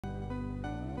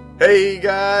Hey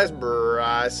guys,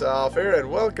 Bryce off here, and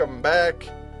welcome back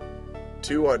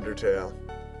to Undertale.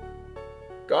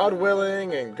 God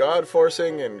willing, and God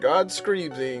forcing, and God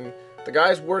screaming, the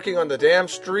guys working on the damn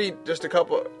street just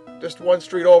one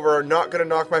street over are not gonna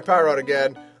knock my power out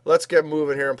again. Let's get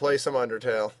moving here and play some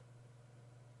Undertale.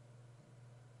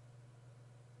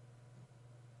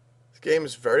 This game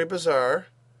is very bizarre,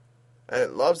 and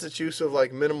it loves its use of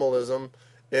minimalism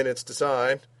in its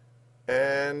design.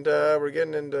 And we're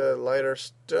getting into lighter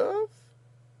stuff,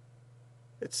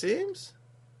 it seems.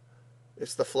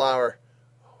 It's the flower.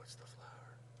 Oh, it's the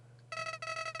flower.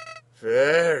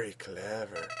 Very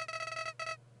clever.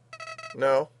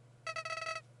 No.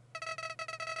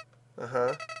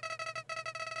 Uh-huh.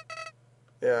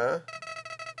 Yeah.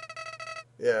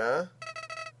 Yeah.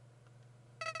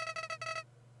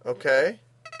 Okay.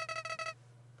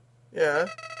 Yeah.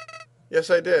 Yes,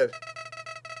 I did.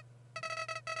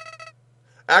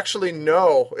 Actually,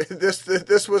 no.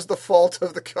 This was the fault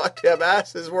of the goddamn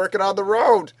asses working on the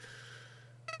road.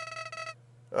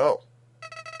 Oh.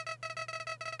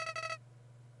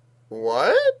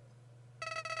 What?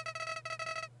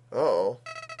 Uh-oh.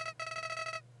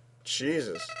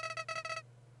 Jesus.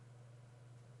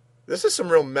 This is some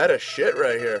real meta shit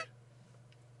right here.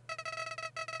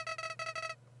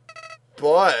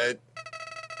 But...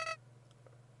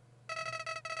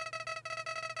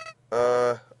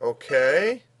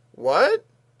 okay. What?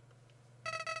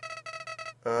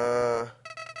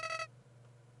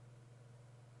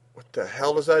 What the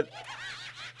hell is that?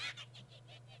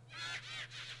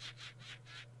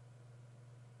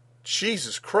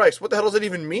 Jesus Christ, what the hell does that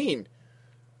even mean?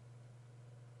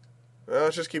 Well,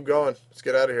 let's just keep going. Let's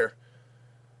get out of here.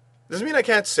 Doesn't mean I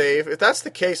can't save. If that's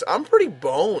the case, I'm pretty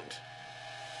boned.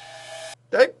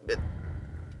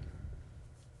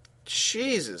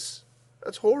 Jesus.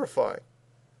 That's horrifying.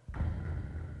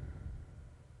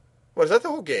 What, is that the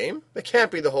whole game? That can't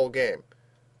be the whole game.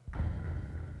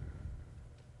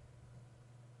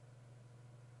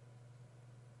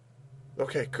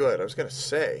 Okay, good. I was gonna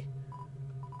say.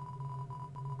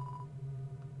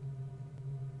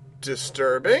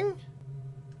 Disturbing?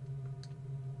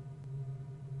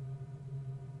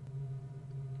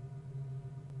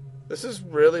 This is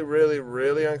really, really,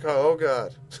 really uncomfortable. Oh,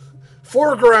 God.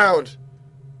 Foreground!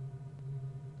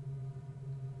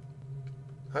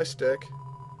 Hi, Stick.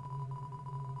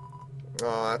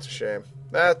 Oh, that's a shame.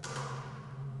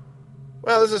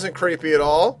 Well, this isn't creepy at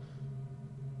all.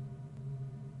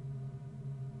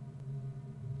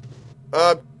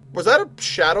 Was that a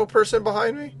shadow person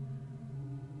behind me?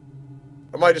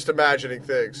 Or am I just imagining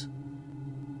things?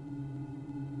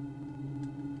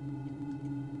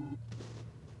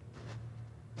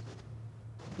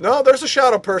 No, there's a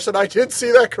shadow person. I did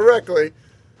see that correctly.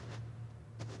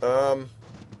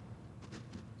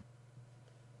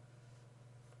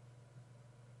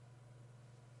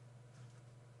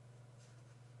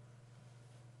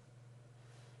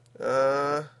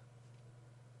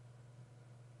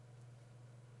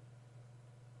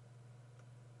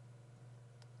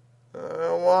 I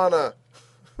don't wanna.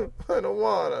 I don't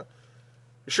wanna.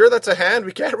 You sure that's a hand?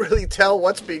 We can't really tell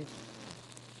what's being...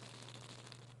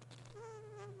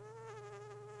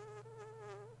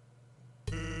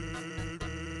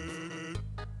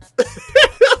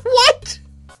 What?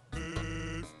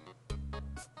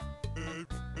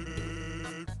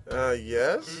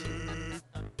 Yes?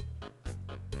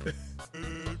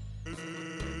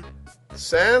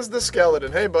 Sans the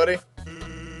skeleton. Hey, buddy.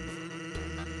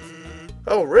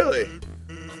 Oh, really?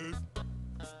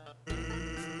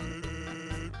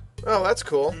 Oh, that's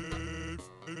cool.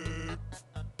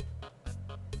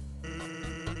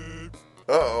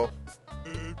 Uh-oh.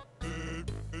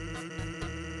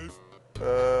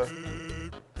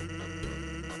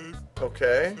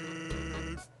 Okay.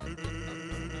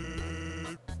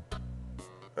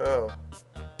 Oh.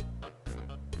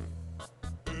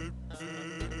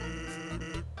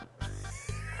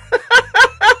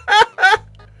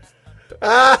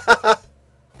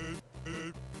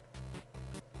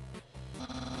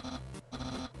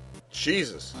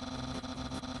 Jesus.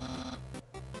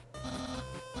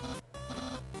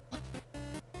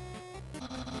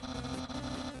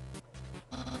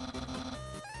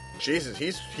 Jesus,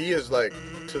 he is like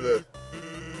to the...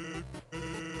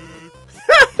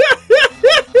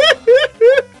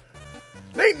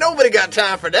 Ain't nobody got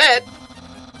time for that.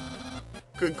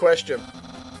 Good question.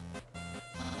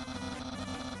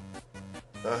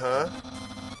 Uh-huh.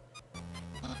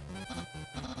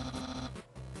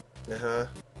 Uh-huh.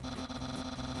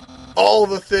 All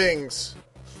the things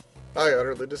I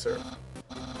utterly deserve.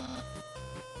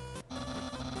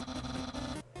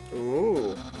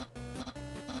 Ooh.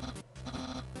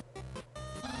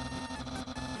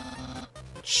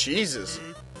 Jesus.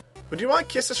 Would you want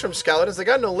kisses from skeletons? They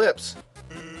got no lips.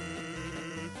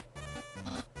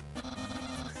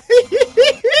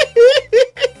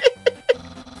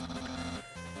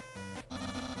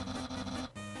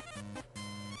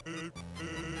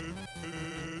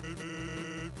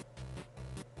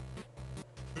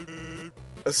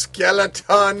 A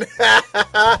skeleton.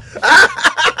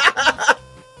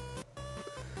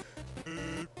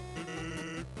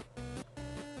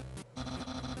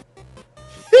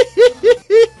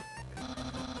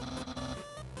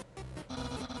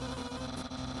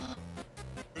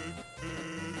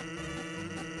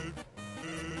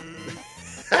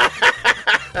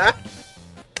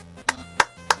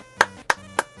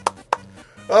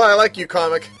 Oh, I like you,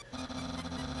 comic.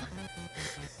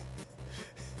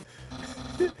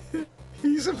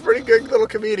 He's a pretty good little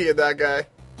comedian, that guy.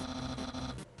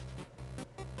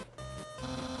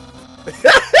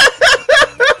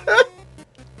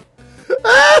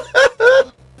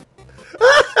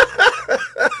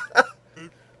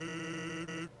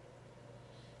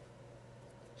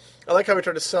 I like how he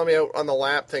tried to sell me out on the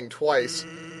lap thing twice.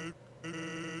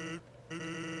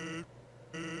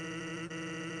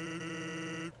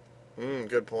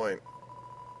 Good point.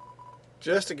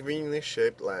 Just a conveniently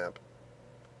shaped lamp.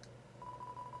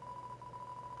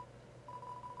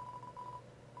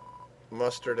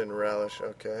 Mustard and relish,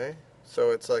 okay.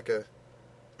 So it's like a...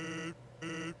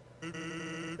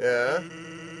 Yeah.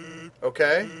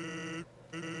 Okay.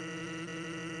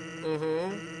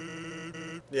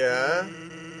 Yeah.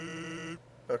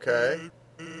 Okay.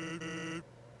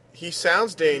 He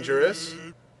sounds dangerous.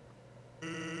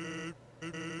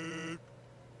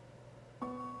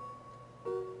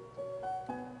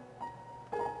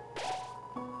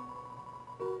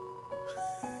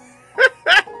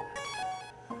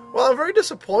 Well, I'm very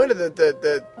disappointed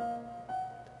that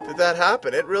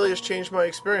happened. It really has changed my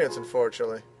experience,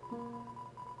 unfortunately.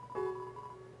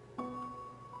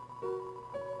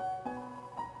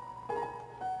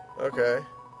 Okay.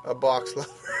 A box lover.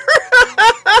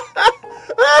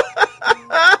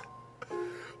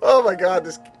 Oh my god,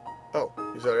 this... Oh,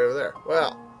 he's right over there.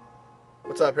 Well,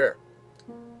 what's up here?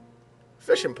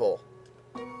 Fishing pole.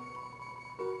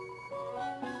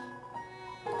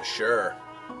 Sure.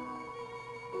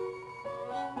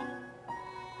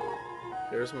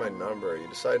 Here's my number. You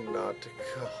decided not to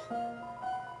go.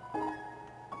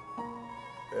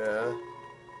 Yeah.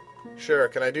 Sure,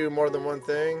 can I do more than one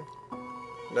thing?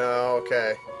 No,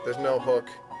 okay. There's no hook.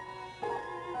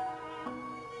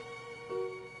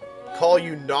 Call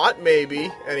you not,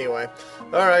 maybe. Anyway.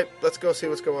 Alright, let's go see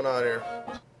what's going on here.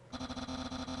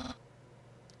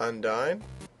 Undine?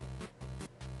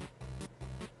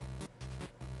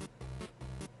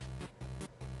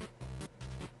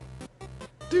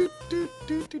 Do, do,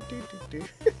 do, do, do, do,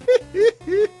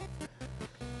 do.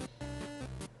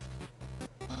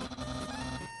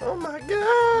 Oh my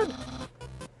god!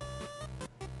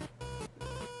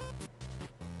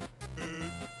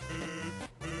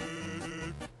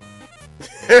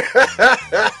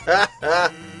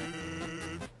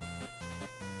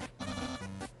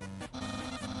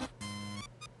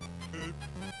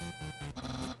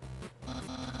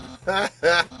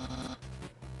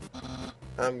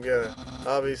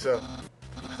 I'll be so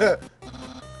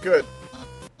good.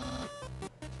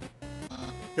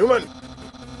 Human.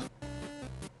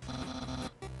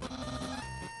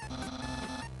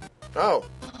 Oh.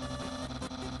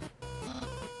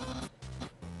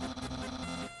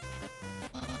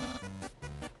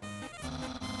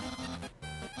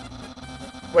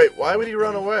 Wait, why would he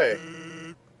run away?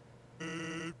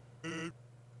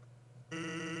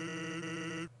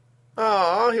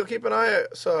 Oh, he'll keep an eye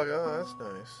out. So, oh, that's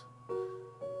nice.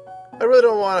 I really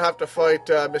don't want to have to fight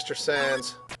Mr.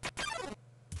 Sands.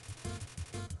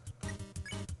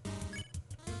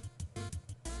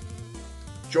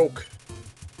 Joke.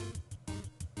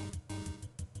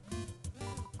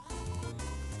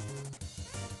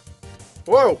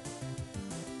 Whoa!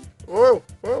 Whoa!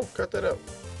 Whoa! Cut that out.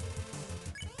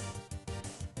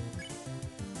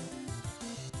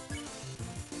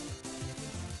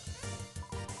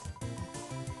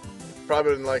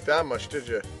 Probably didn't like that much, did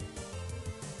you?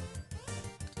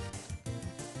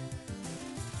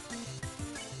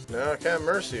 No, I can't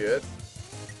mercy it.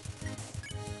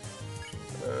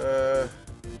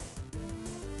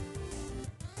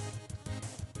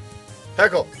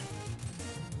 Heckle!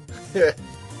 Yeah.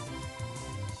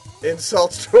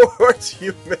 Insults towards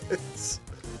humans.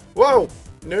 Whoa!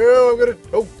 No, I'm gonna...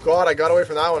 Oh, God, I got away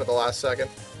from that one at the last second.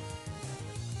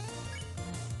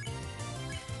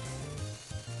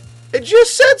 It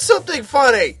just said something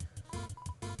funny!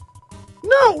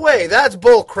 No way, that's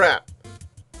bull crap.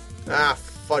 Ah,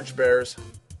 fudge bears.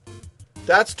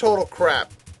 That's total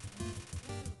crap.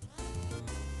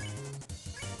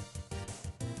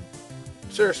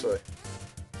 Seriously.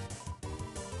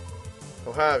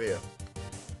 I'll have you.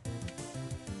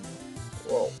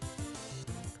 Whoa.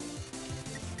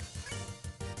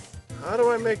 How do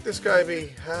I make this guy be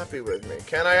happy with me?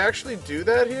 Can I actually do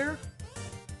that here?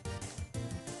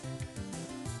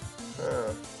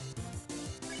 Huh.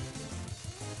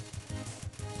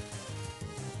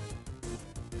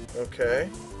 Okay.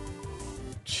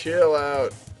 Chill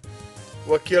out.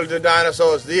 What killed the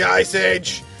dinosaurs? The Ice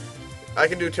Age! I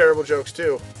can do terrible jokes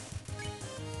too.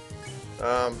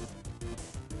 I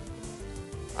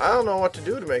don't know what to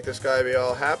do to make this guy be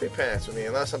all happy pants with me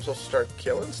unless I'm supposed to start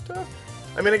killing stuff.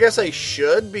 I mean, I guess I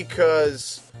should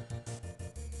because...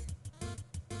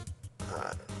 I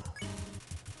don't know.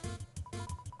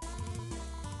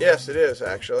 Yes, it is,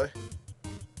 actually.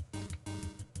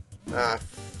 Ah,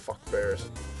 fuck bears.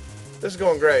 This is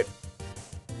going great.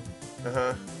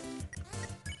 Uh-huh.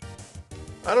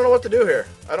 I don't know what to do here.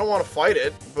 I don't want to fight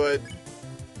it, but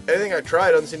anything I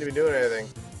try doesn't seem to be doing anything.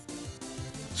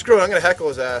 Screw it, I'm gonna heckle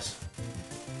his ass.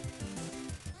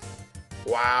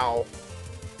 Wow.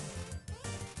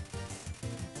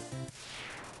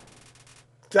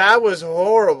 That was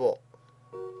horrible.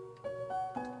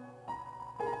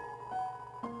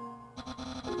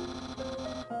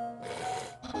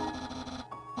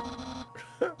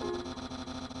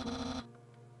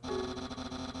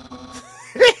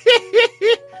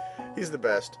 He's the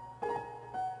best.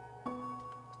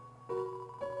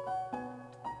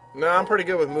 No, I'm pretty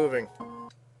good with moving.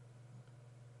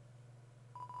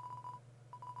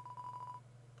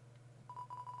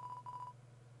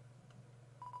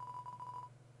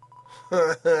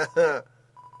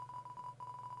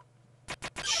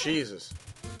 Jesus.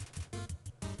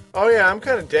 Oh yeah, I'm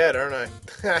kind of dead, aren't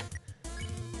I?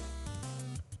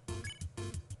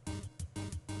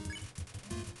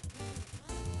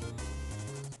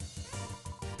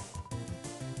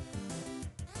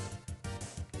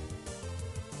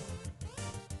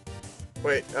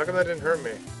 Wait, how come that didn't hurt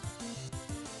me?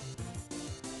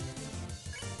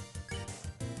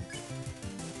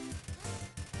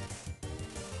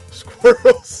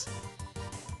 Squirrels.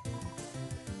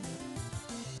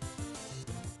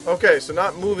 Okay, so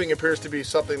not moving appears to be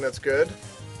something that's good.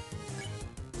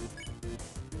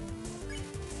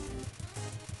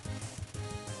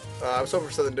 I was hoping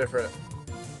for something different.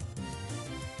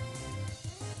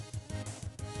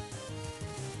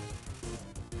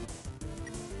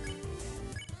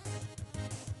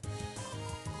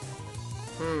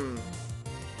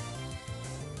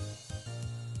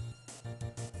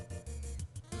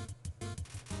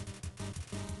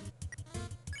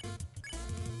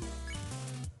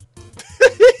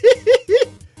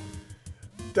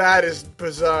 That is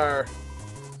bizarre.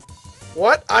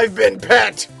 What? I've been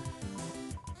pet!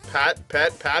 Pat,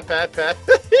 pet, pat, pat, pat.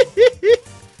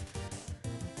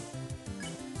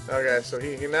 Okay, so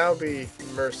he can now be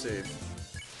mercied.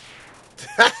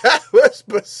 That was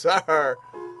bizarre.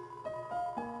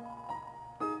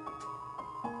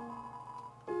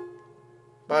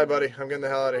 Bye, buddy. I'm getting the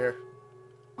hell out of here.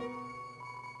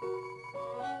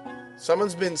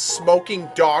 Someone's been smoking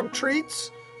dog treats?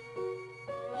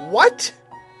 What?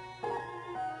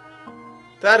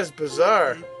 That is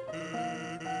bizarre.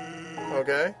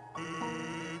 Okay.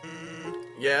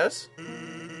 Yes?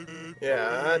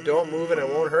 Yeah, don't move and it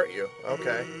won't hurt you.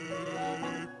 Okay.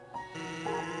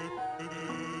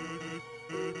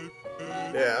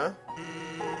 Yeah.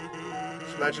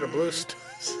 Just imagine a blue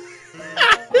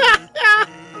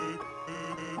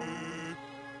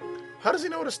How does he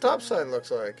know what a stop sign looks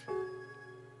like?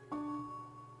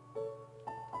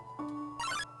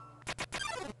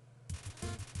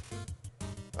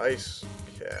 Ice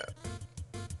cap.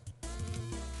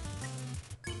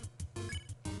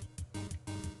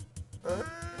 I'm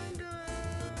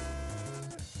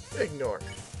gonna ignore.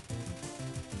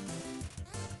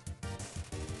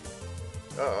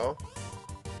 Uh-oh.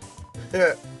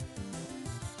 That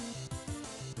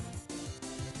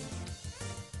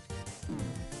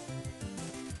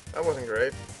wasn't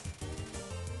great.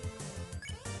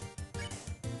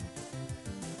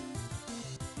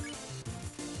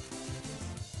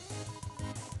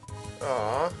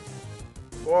 Aw.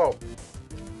 Whoa.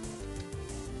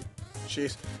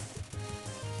 Jeez.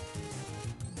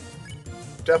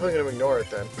 Definitely gonna ignore it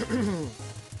then.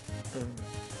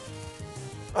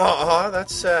 Aw,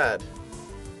 that's sad.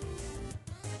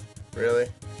 Really?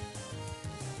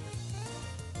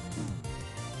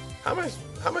 How am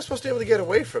I supposed to be able to get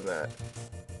away from that?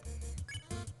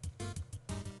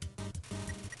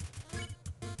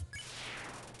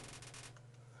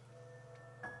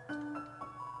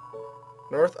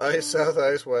 North ice, south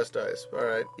ice, west ice.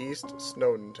 Alright, east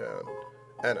Snowden Town.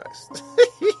 And ice.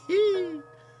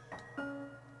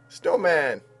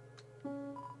 Snowman!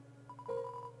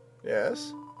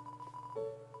 Yes?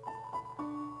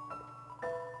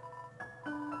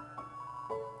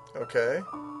 Okay.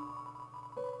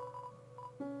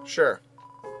 Sure.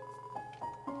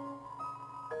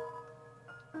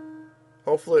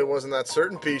 Hopefully it wasn't that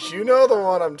certain piece. You know the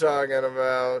one I'm talking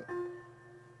about.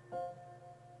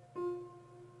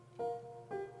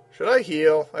 Should I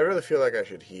heal? I really feel like I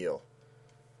should heal.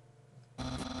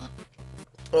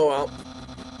 Oh well.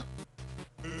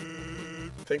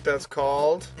 Think that's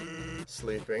called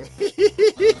sleeping.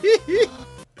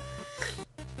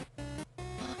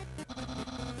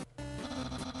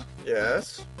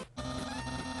 Yes.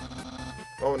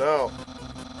 Oh no.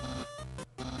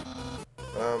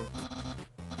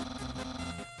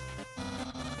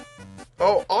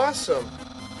 Oh, awesome.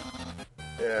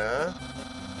 Yeah.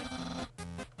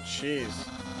 Jeez.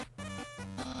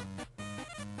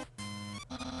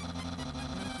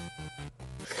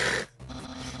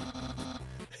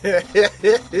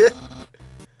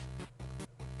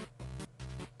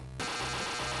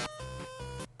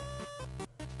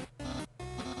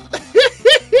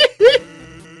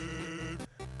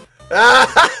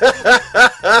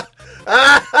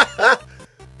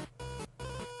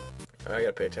 I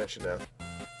gotta pay attention now.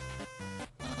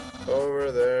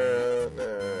 Over there.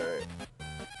 Alright.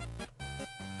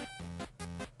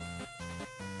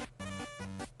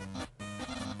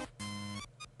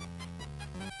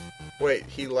 Wait,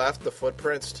 he left the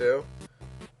footprints too?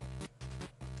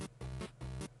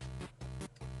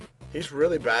 He's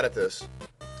really bad at this.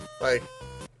 Like...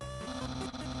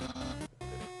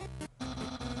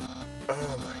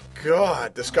 Oh my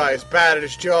god, this guy is bad at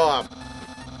his job.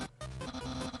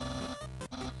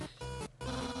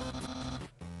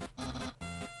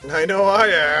 I know I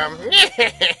am.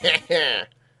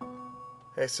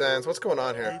 Hey, Sans, what's going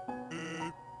on here?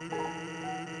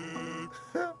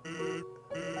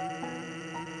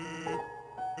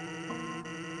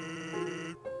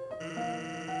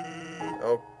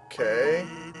 Okay.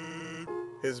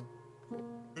 His...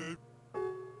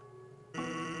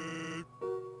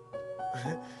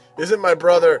 Isn't my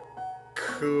brother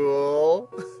cool?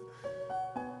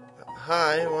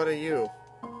 Hi, what are you?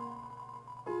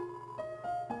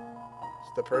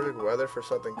 It's the perfect weather for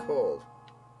something cold.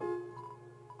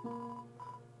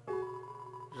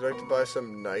 Would you like to buy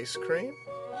some nice cream?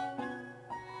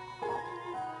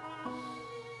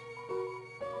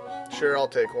 Sure, I'll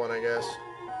take one, I guess.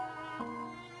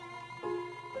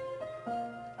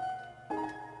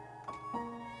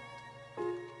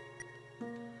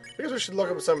 I guess we should look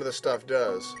up what some of this stuff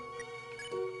does.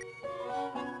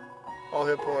 All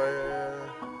hit point.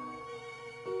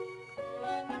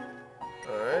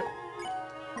 Alright.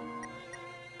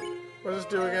 What does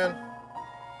this do again?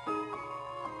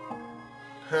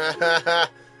 I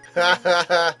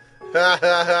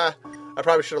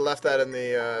probably should have left that in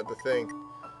the thing.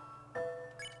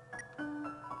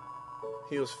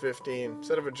 Heals 15.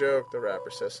 Instead of a joke, the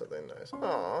rapper says something nice.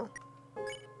 Aww.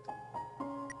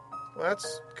 Well,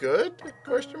 that's good?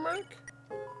 Question mark?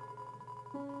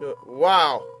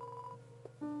 Wow.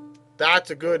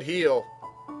 That's a good heal.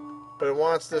 But it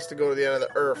wants this to go to the end of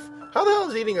the earth. How the hell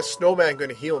is eating a snowman going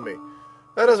to heal me?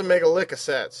 That doesn't make a lick of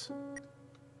sense.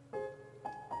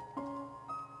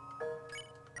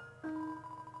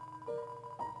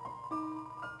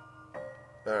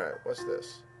 Alright, what's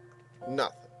this?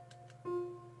 Nothing.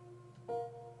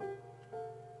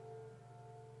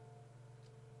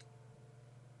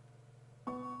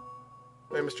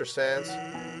 Hey, Mr. Sands.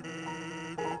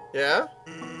 Yeah?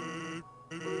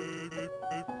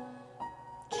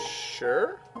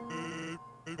 Sure?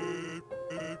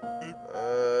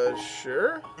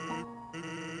 Sure?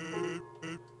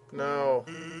 No.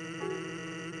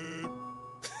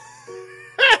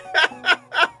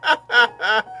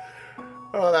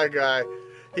 Oh, that guy.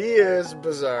 He is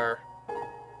bizarre.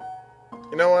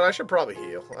 You know what? I should probably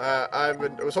heal. I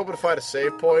was hoping to find a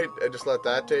save point and just let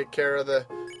that take care of the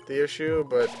issue,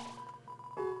 but...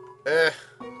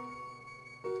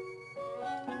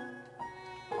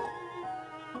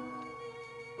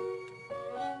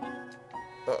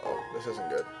 Uh-oh, this isn't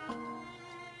good.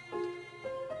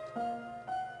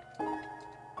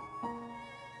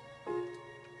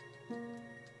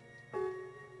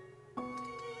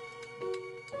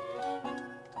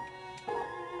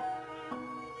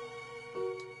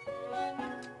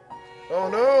 Oh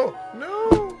no!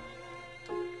 No!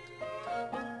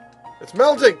 It's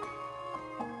melting!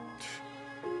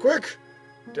 Quick!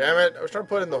 Damn it, I was trying to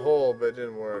put it in the hole, but it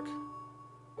didn't work.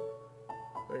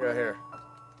 What do we got here?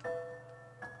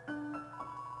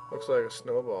 Looks like a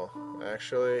snowball.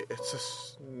 Actually, it's a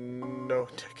snow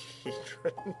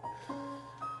dodecahedron.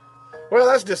 Well,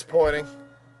 that's disappointing.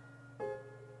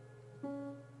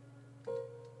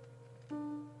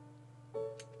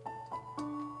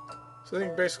 So I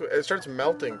think basically it starts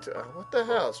melting. What the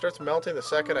hell? It starts melting the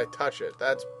second I touch it.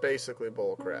 That's basically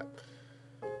bullcrap.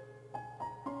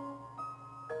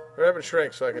 Hurry up and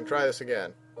shrink so I can try this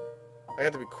again. I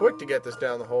have to be quick to get this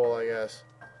down the hole, I guess.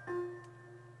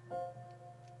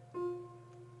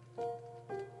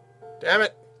 Damn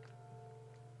it!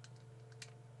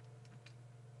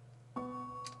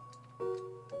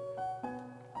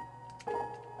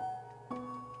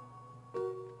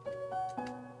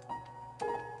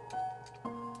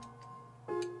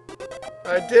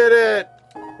 I did it!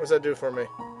 What does that do for me?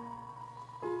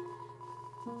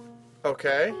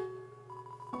 Okay.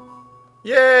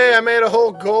 Yay! I made a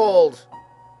whole gold!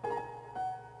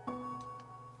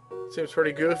 Seems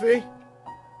pretty goofy,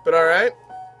 but alright.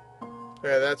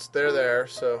 Okay, they're there,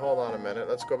 so hold on a minute.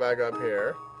 Let's go back up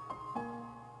here.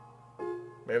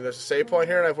 Maybe there's a save point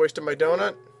here and I've wasted my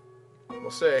donut? We'll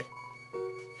see.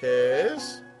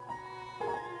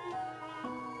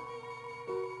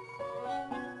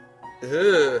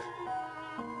 Ugh.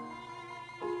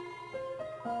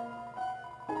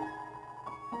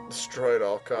 Destroy at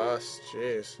all costs.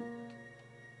 Jeez.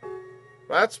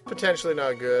 Well, that's potentially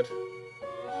not good.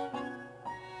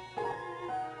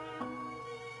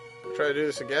 Try to do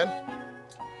this again.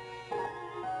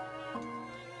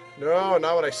 No,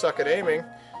 not when I suck at aiming.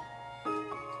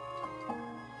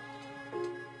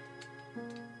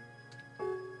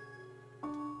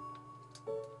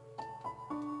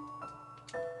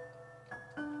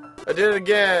 I did it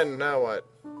again. Now what?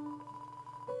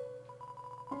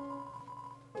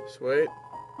 Sweet.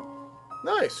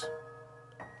 Nice.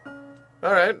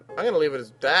 Alright, I'm going to leave it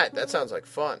as that. That sounds like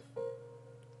fun.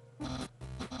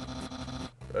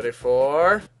 Ready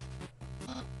for...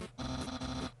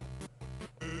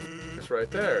 It's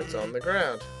right there. It's on the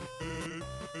ground.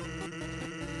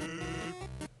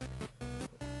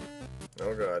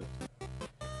 Oh god.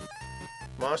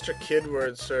 Monster kid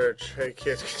word search. Hey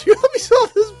kids, could you help me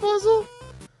solve this puzzle?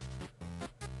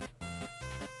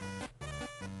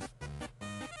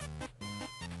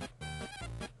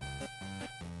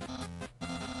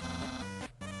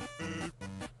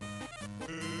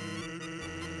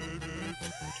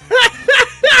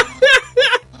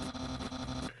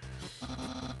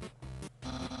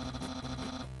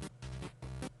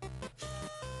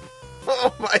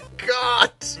 Oh my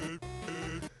god!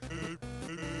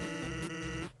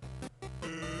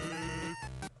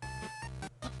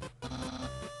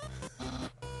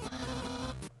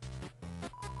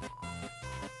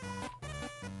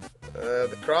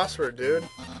 The crossword, dude.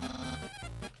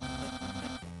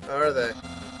 How are they?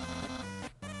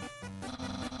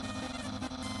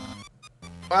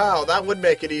 Wow, that would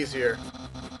make it easier.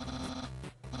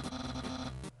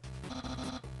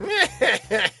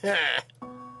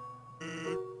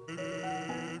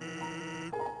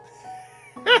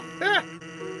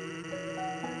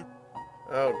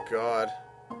 Oh god.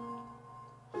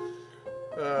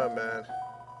 Oh man.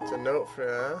 It's a note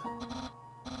for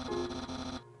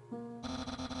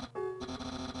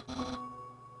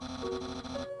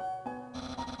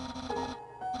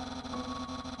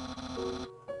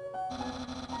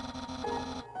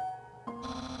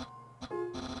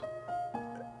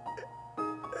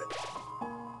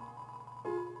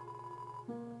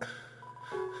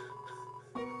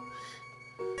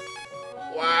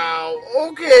Wow,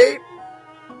 okay.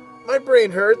 My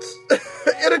brain hurts.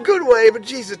 In a good way, but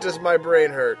Jesus, does my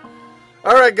brain hurt.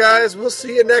 Alright, guys, we'll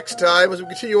see you next time as we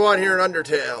continue on here in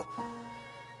Undertale.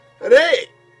 And hey,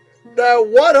 now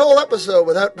one whole episode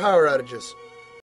without power outages.